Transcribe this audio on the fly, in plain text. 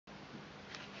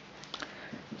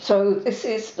So this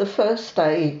is the first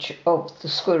stage of the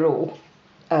squirrel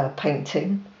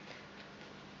painting.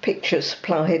 Picture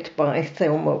supplied by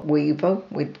Thelma Weaver,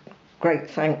 with great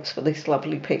thanks for this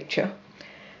lovely picture.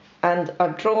 And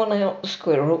I've drawn out the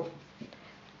squirrel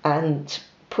and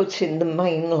put in the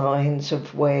main lines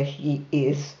of where he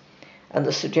is and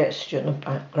the suggestion of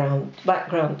background. The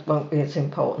background won't be as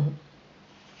important.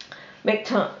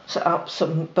 Mixed up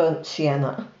some burnt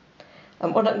sienna,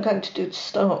 and what I'm going to do to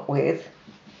start with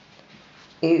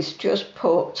is just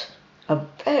put a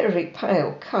very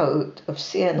pale coat of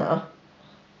sienna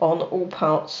on all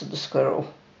parts of the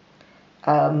squirrel,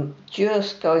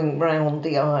 just going round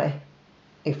the eye,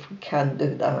 if we can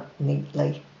do that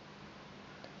neatly.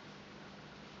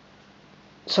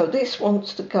 So this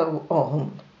wants to go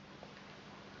on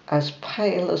as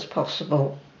pale as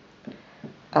possible.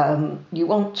 You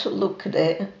want to look at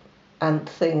it and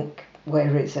think,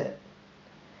 where is it?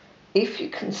 If you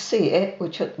can see it,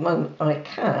 which at the moment I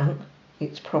can,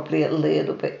 it's probably a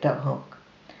little bit dark.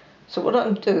 So what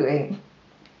I'm doing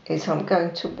is I'm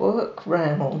going to work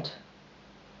round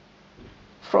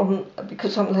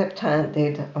because I'm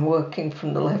left-handed, I'm working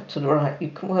from the left to the right. You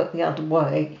can work the other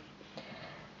way.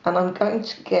 And I'm going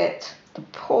to get the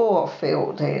paw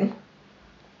filled in.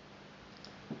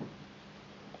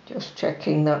 Just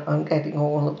checking that I'm getting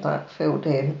all of that filled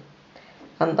in.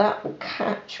 And that will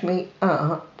catch me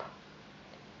up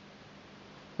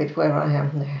with where I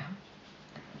am there.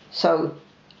 So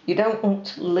you don't want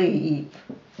to leave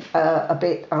a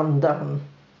bit undone.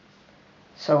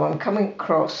 So I'm coming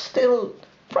across, still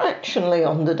fractionally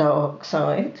on the dark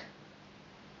side.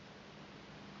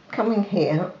 Coming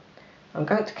here, I'm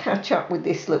going to catch up with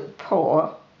this little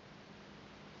paw,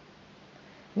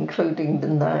 including the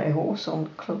nails on the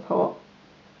claw.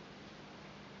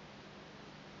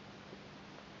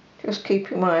 Just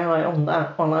keeping my eye on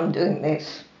that while I'm doing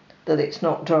this, that it's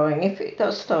not drying. If it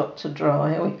does start to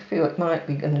dry, or you feel it might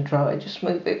be going to dry, just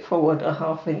move it forward a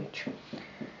 ½ inch.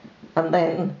 And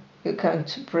then you're going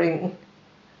to bring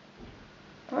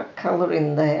that colour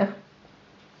in there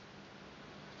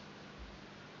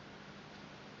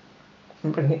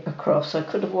and bring it across. I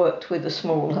could have worked with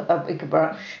a bigger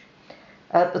brush.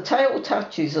 The tail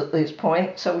touches at this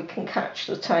point, so we can catch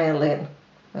the tail in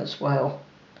as well.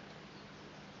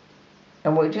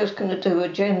 And we're just going to do a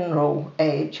general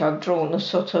edge. I've drawn a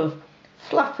sort of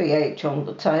fluffy edge on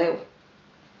the tail.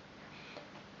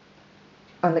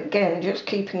 And again, just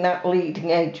keeping that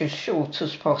leading edge as short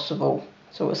as possible.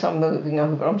 So as I'm moving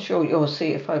over, I'm sure you'll see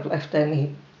if I've left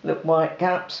any little white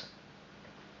gaps.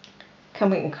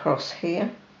 Coming across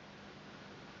here.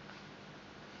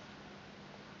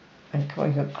 And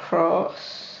coming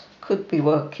across. Could be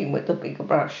working with a bigger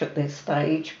brush at this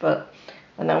stage, but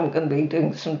I know I'm going to be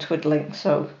doing some twiddling,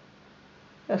 so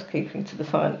just keeping to the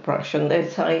fine brush. And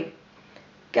there's a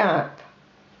gap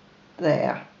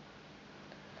there.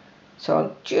 So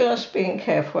I'm just being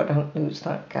careful I don't lose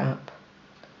that gap.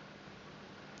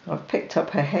 I've picked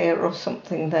up a hair or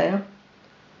something there.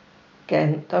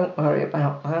 Again, don't worry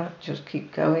about that, just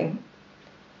keep going.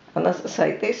 And as I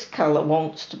say, this colour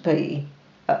wants to be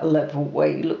at a level where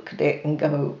you look at it and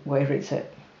go, where is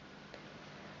it?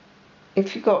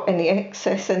 If you've got any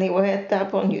excess anywhere,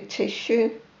 dab on your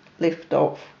tissue, lift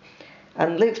off.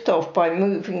 And lift off by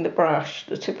moving the brush,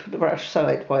 the tip of the brush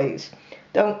sideways.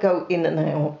 Don't go in and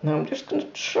out. Now I'm just going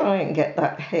to try and get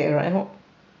that hair out.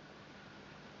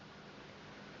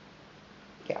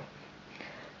 Yeah.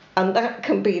 And that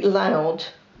can be allowed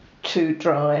to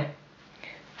dry.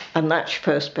 And that's your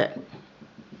first bit.